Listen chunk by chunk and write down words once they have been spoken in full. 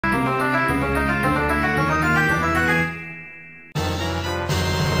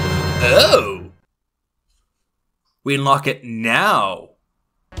Oh! We unlock it now.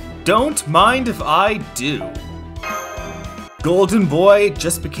 Don't mind if I do. Golden Boy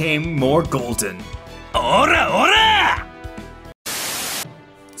just became more golden. Ora, ora!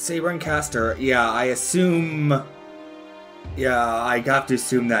 Saber and Caster, yeah, I assume... Yeah, I have to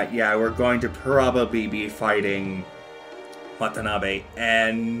assume that, yeah, we're going to probably be fighting Watanabe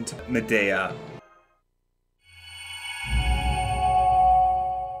and Medea.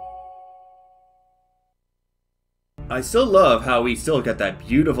 I still love how we still get that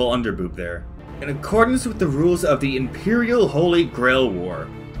beautiful underboob there. In accordance with the rules of the Imperial Holy Grail War.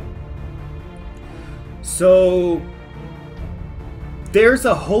 So... there's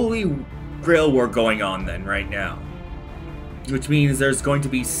a Holy Grail War going on then, right now. Which means there's going to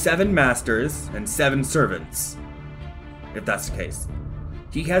be 7 masters and 7 servants. If that's the case.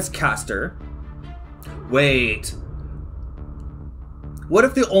 He has Caster. Wait. What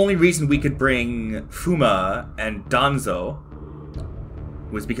if the only reason we could bring Fuma and Danzo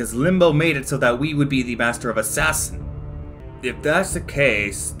was because Limbo made it so that we would be the Master of Assassin? If that's the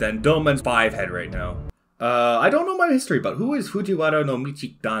case, then Doman's 5-head right now. I don't know my history, but who is Fujiwara no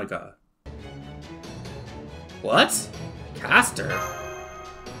Michinaga? What? Caster?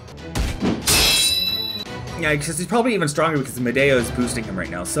 Yeah, because he's probably even stronger because Medea is boosting him right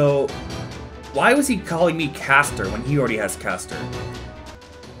now, so... why was he calling me Caster when he already has Caster?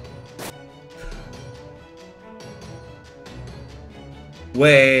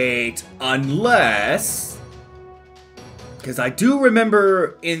 Wait, unless... because I do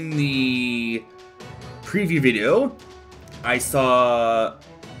remember in the preview video, I saw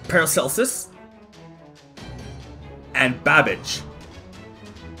Paracelsus and Babbage.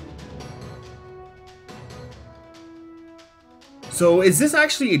 So is this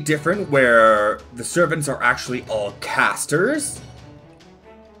actually different where the servants are actually all casters?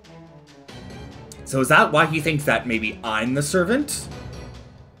 So is that why he thinks that maybe I'm the servant?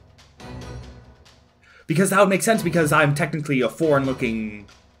 Because that would make sense because I'm technically a foreign-looking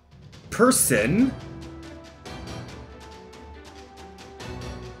person.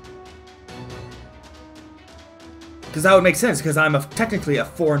 Because that would make sense because I'm technically a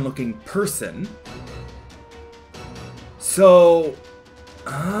foreign-looking person. So...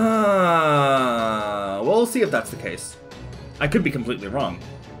 we'll see if that's the case. I could be completely wrong.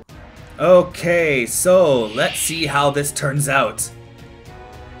 Okay, so let's see how this turns out.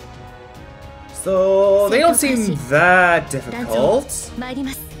 So, they don't seem that difficult.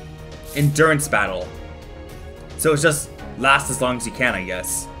 Endurance battle. So it's just last as long as you can, I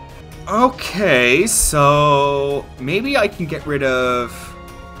guess. Okay, so maybe I can get rid of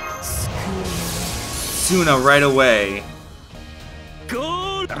Tsuna right away.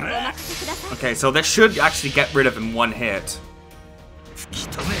 Okay, so this should actually get rid of him one hit.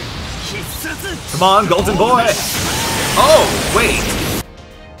 Come on, Golden Boy! Oh, wait!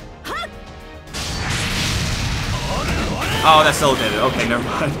 Oh, that still did it. Okay, never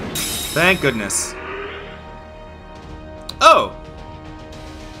mind. Thank goodness. Oh!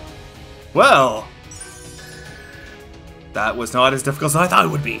 Well... that was not as difficult as I thought it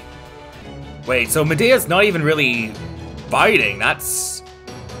would be. Wait, so Medea's not even really fighting. That's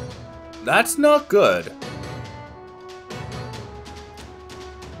not good.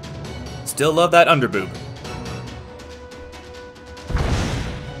 Still love that underboob.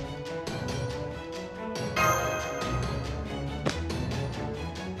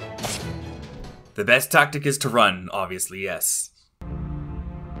 The best tactic is to run, obviously, yes.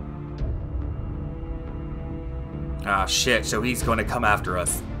 Ah, shit, so he's going to come after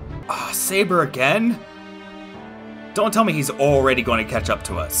us. Ah, Saber again? Don't tell me he's already going to catch up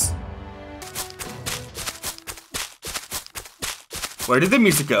to us. Where did the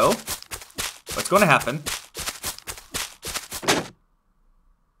music go? What's going to happen?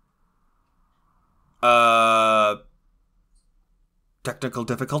 Technical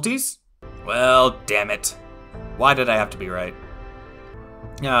difficulties? Well, damn it. Why did I have to be right?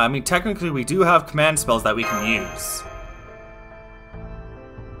 Yeah, I mean, technically we do have command spells that we can use.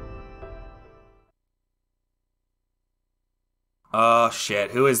 Oh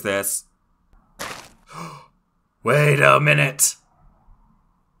shit, who is this? Wait a minute!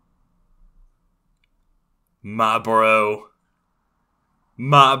 My bro.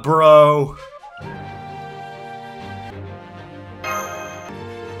 My bro.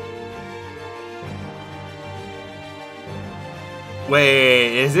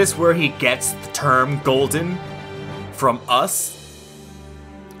 Wait, is this where he gets the term golden from us?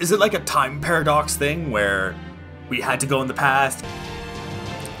 Is it like a time paradox thing where we had to go in the past?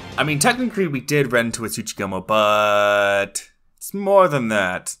 I mean, technically we did run into a Tsuchigamo, but it's more than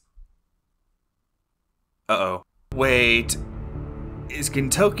that. Uh-oh. Wait. Is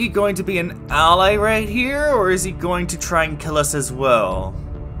Kintoki going to be an ally right here, or is he going to try and kill us as well?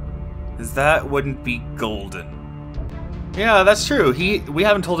 Because that wouldn't be golden. Yeah, that's true. We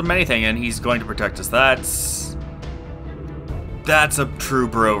haven't told him anything, and he's going to protect us. That's a true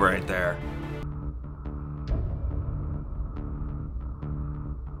bro right there.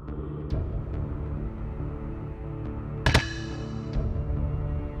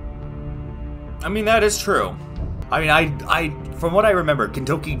 I mean, that is true. I mean, I from what I remember,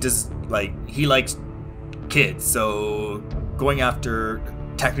 Kintoki does, like, he likes kids, so going after,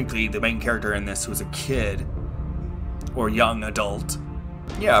 technically, the main character in this who's a kid, or young adult,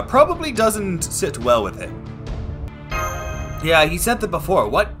 yeah, probably doesn't sit well with him. Yeah, he said that before.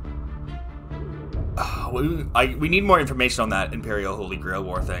 What? We need more information on that Imperial Holy Grail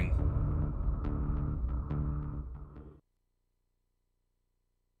War thing.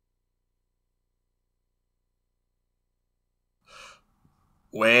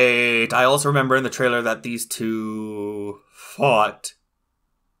 Wait, I also remember in the trailer that these two fought.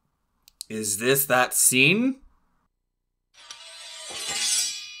 Is this that scene?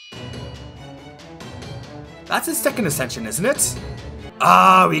 That's his second ascension, isn't it?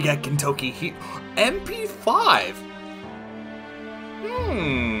 Ah, we get Kintoki. MP5.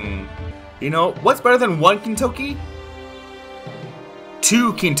 You know, what's better than one Kintoki?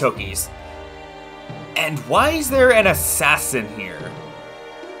 Two Kintokis. And why is there an assassin here?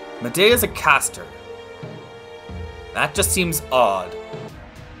 Medea's a caster. That just seems odd.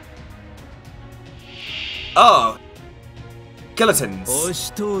 Oh. Skeletons.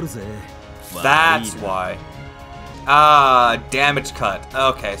 That's why. Ah, damage cut.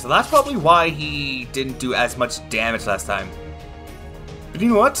 Okay, so that's probably why he didn't do as much damage last time. But you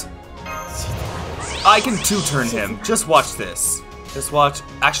know what? I can two-turn him. Just watch this. Just watch.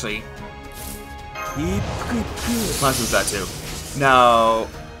 Actually. Let's do that too. Now.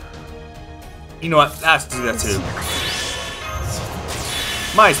 You know what? Let's do that too.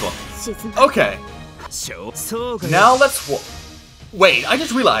 Might as well. Okay. Now let's wait, I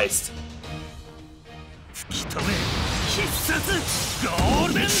just realized.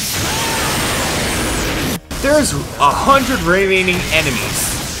 There's 100 remaining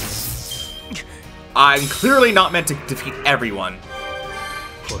enemies. I'm clearly not meant to defeat everyone.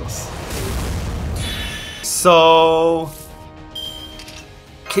 So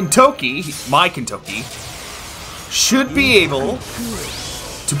Kintoki, my Kintoki, should be able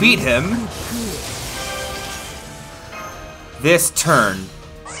to beat him this turn.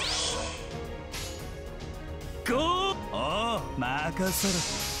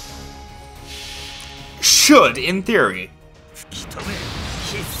 Should, in theory.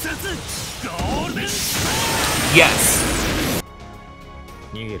 Yes.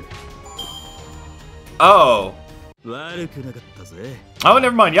 Oh. Oh,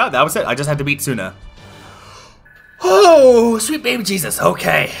 never mind. Yeah, that was it. I just had to beat Tsuna. Oh, sweet baby Jesus.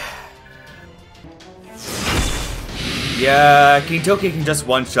 Okay. Yeah, Kintoki can just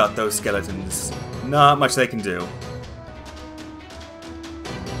one-shot those skeletons. Not much they can do.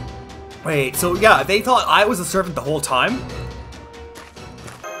 Wait, so yeah, they thought I was a servant the whole time?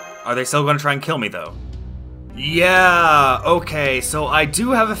 Are they still going to try and kill me, though? Yeah, okay, so I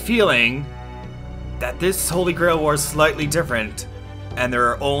do have a feeling that this Holy Grail War is slightly different, and there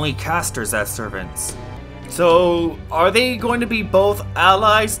are only casters as servants. So, are they going to be both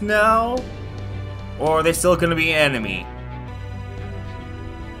allies now? Or are they still going to be enemy?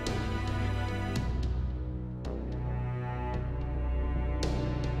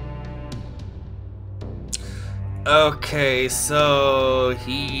 Okay, so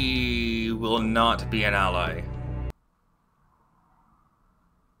he will not be an ally.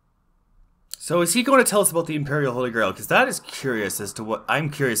 So is he going to tell us about the Imperial Holy Grail? Because that is curious as to what I'm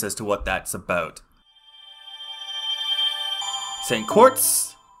curious as to what that's about. St.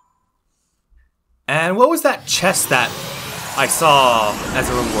 Quartz. And what was that chest that I saw as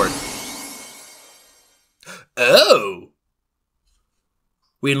a reward? Oh!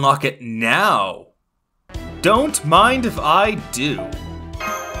 We unlock it now. Don't mind if I do.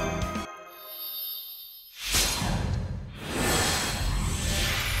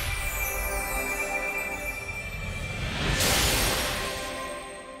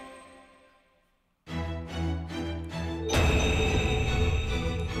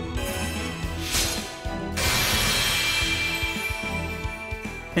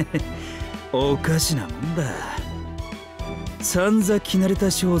おかしなもんだ。さんざ着慣れ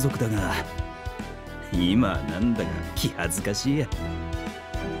た装束だが、今なんだか気恥ずかしいや。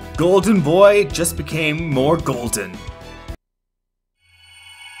Golden Boy just became more golden.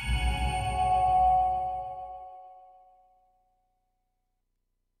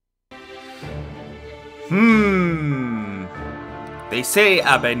 they say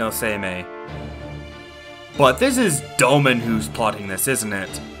Abe no Seimei. But this is Doman who's plotting this, isn't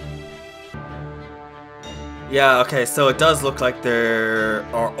it? Yeah, okay, so it does look like there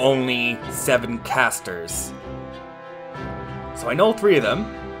are only 7 casters. So I know 3 of them.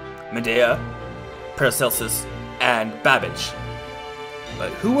 Medea, Paracelsus, and Babbage. But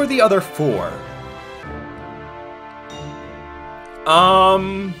who are the other 4?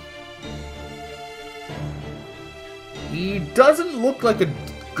 He doesn't look like a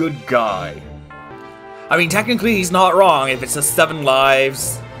good guy. I mean, technically he's not wrong if it's just 7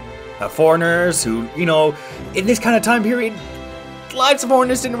 lives of foreigners who, you know, in this kind of time period, lives of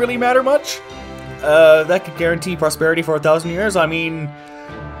foreigners didn't really matter much. That could guarantee prosperity for 1,000 years. I mean,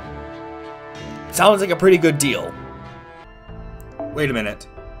 sounds like a pretty good deal. Wait a minute.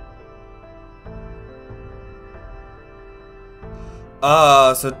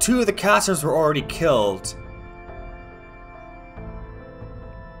 So 2 of the casters were already killed.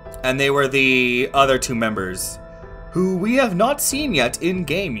 And they were the other 2 members, who we have not seen yet in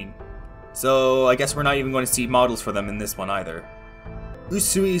gaming. So I guess we're not even going to see models for them in this one either.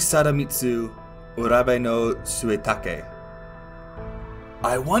 Usui Sadamitsu Urabe no Suetake.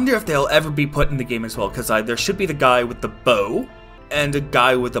 I wonder if they'll ever be put in the game as well, because there should be the guy with the bow and a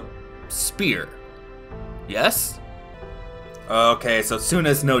guy with a spear. Yes? Okay, so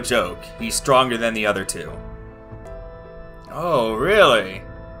Tsuna's no joke. He's stronger than the other 2. Oh, really?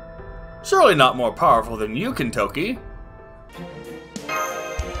 Surely not more powerful than you, Kintoki.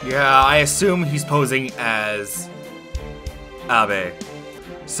 Yeah, I assume he's posing as Abe.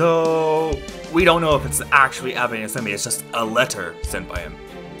 So we don't know if it's actually Abe no Seimei, it's just a letter sent by him.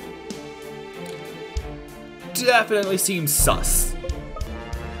 Definitely seems sus.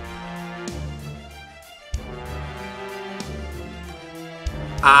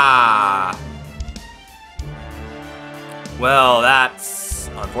 Ah. Well, that's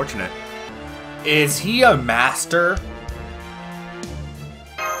unfortunate. Is he a master?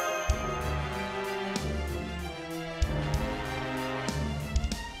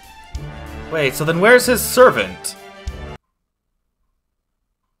 Wait, so then where's his servant?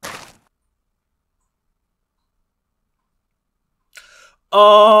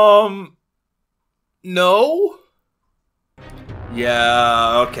 No?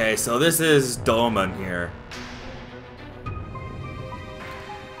 Yeah, okay, so this is Doman here.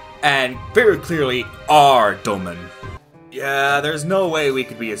 And very clearly our Doman. Yeah, there's no way we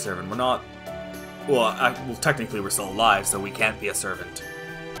could be a servant. We're not... Well, technically we're still alive, so we can't be a servant.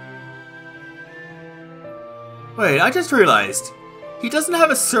 Wait, I just realized. He doesn't have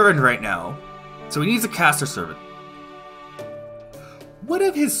a servant right now, so he needs a caster servant. What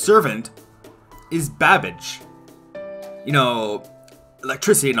if his servant is Babbage? You know,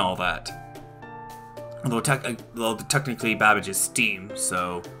 electricity and all that. Although technically Babbage is steam,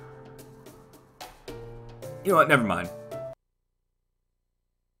 so... You know what, never mind.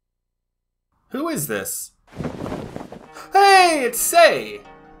 Who is this? Hey, it's Sei!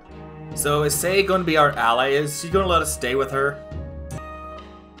 So is Sei going to be our ally? Is she going to let us stay with her?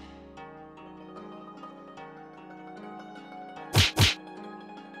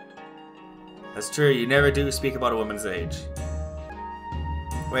 That's true, you never do speak about a woman's age.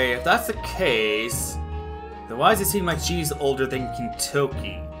 Wait, if that's the case, then why does it seem like she's older than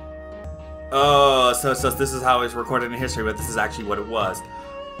Kintoki? Oh, so this is how it's recorded in history, but this is actually what it was.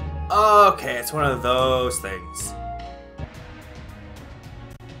 Okay, it's one of those things.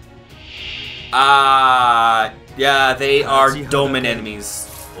 Yeah, they are Doman enemies.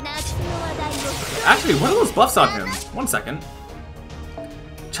 Actually, what are those buffs on him? 1 second.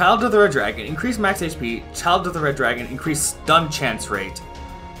 Child of the Red Dragon, increase max HP. Child of the Red Dragon, increase stun chance rate.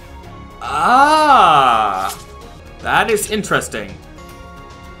 Ah! That is interesting.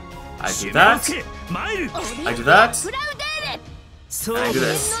 I do that. I do that. And I do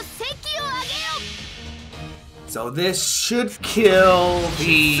this. So this should kill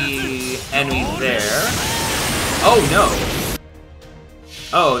the enemy there. Oh no!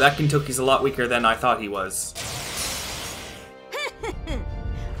 Oh, that Kintoki's a lot weaker than I thought he was.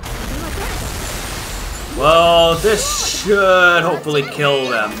 Well, this should hopefully kill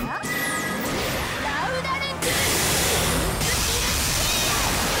them.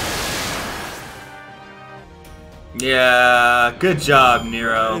 Yeah, good job,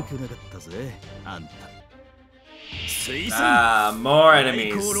 Nero. Ah, more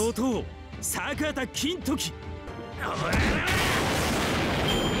enemies.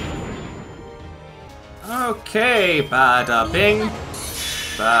 Okay, bada bing,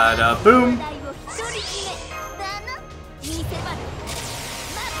 bada boom.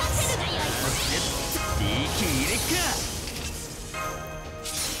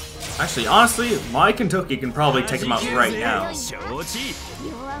 Actually, honestly, my Kintoki can probably take him out right now.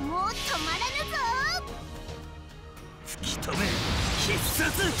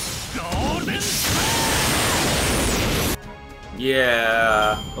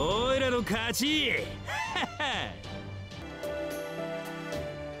 Yeah.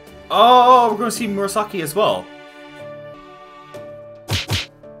 Oh, we're gonna see Murasaki as well.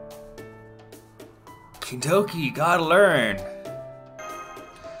 Kintoki, gotta learn.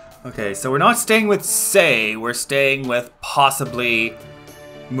 Okay, so we're not staying with Sei, we're staying with possibly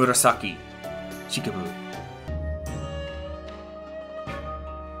Murasaki. Shikibu.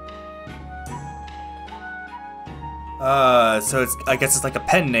 So I guess it's like a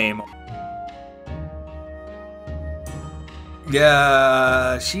pen name.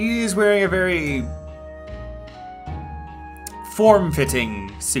 Yeah, she's wearing a very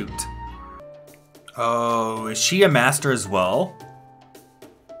form-fitting suit. Oh, is she a master as well?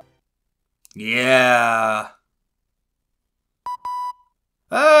 Yeah.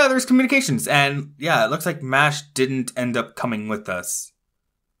 There's communications, and yeah, it looks like Mash didn't end up coming with us.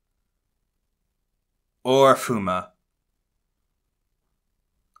 Or Fuma.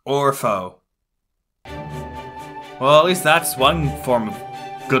 Or Foe. Well, at least that's one form of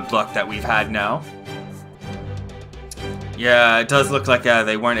good luck that we've had now. Yeah, it does look like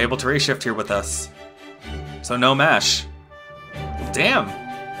they weren't able to reshift here with us. So no Mash. Damn.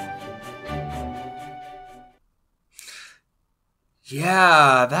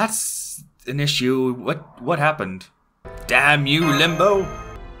 Yeah, that's an issue. What happened? Damn you, Limbo.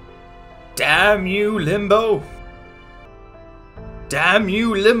 Damn you, Limbo. Damn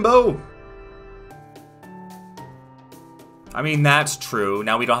you, Limbo. I mean, that's true.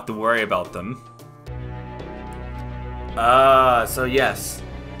 Now we don't have to worry about them. So yes.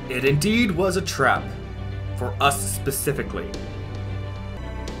 It indeed was a trap. For us specifically.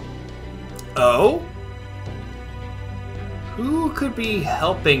 Oh? Who could be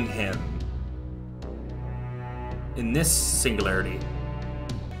helping him? In this singularity.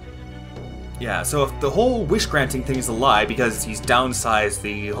 Yeah, so if the whole wish-granting thing is a lie because he's downsized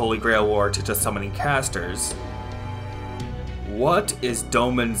the Holy Grail War to just summoning casters, what is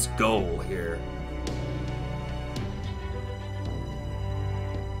Doman's goal here?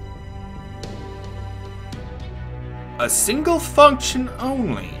 A single function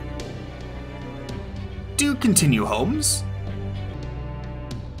only. Do continue, Holmes.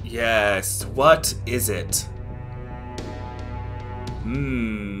 Yes, what is it?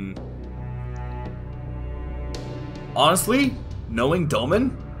 Honestly, knowing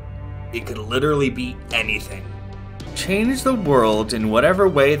Doman, it could literally be anything. Change the world in whatever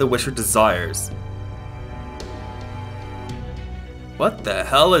way the Wisher desires. What the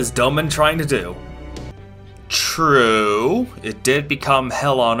hell is Doman trying to do? True, it did become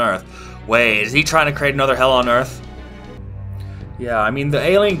Hell on Earth. Wait, is he trying to create another Hell on Earth? Yeah, I mean, the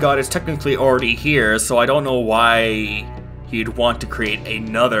alien god is technically already here, so I don't know why he'd want to create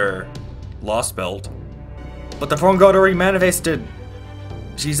another Lostbelt. But the form god already manifested.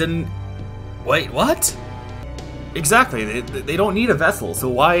 She's in... Wait, what? Exactly, they don't need a vessel, so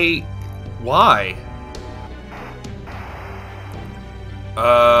why... Why?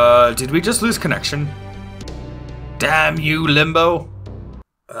 Did we just lose connection? Damn you, Limbo!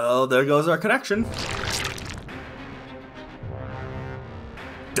 Well, there goes our connection.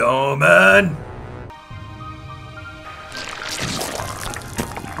 Doman!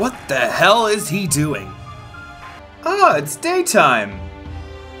 What the hell is he doing? Ah, it's daytime!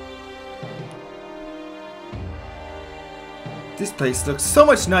 This place looks so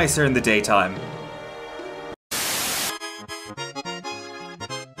much nicer in the daytime.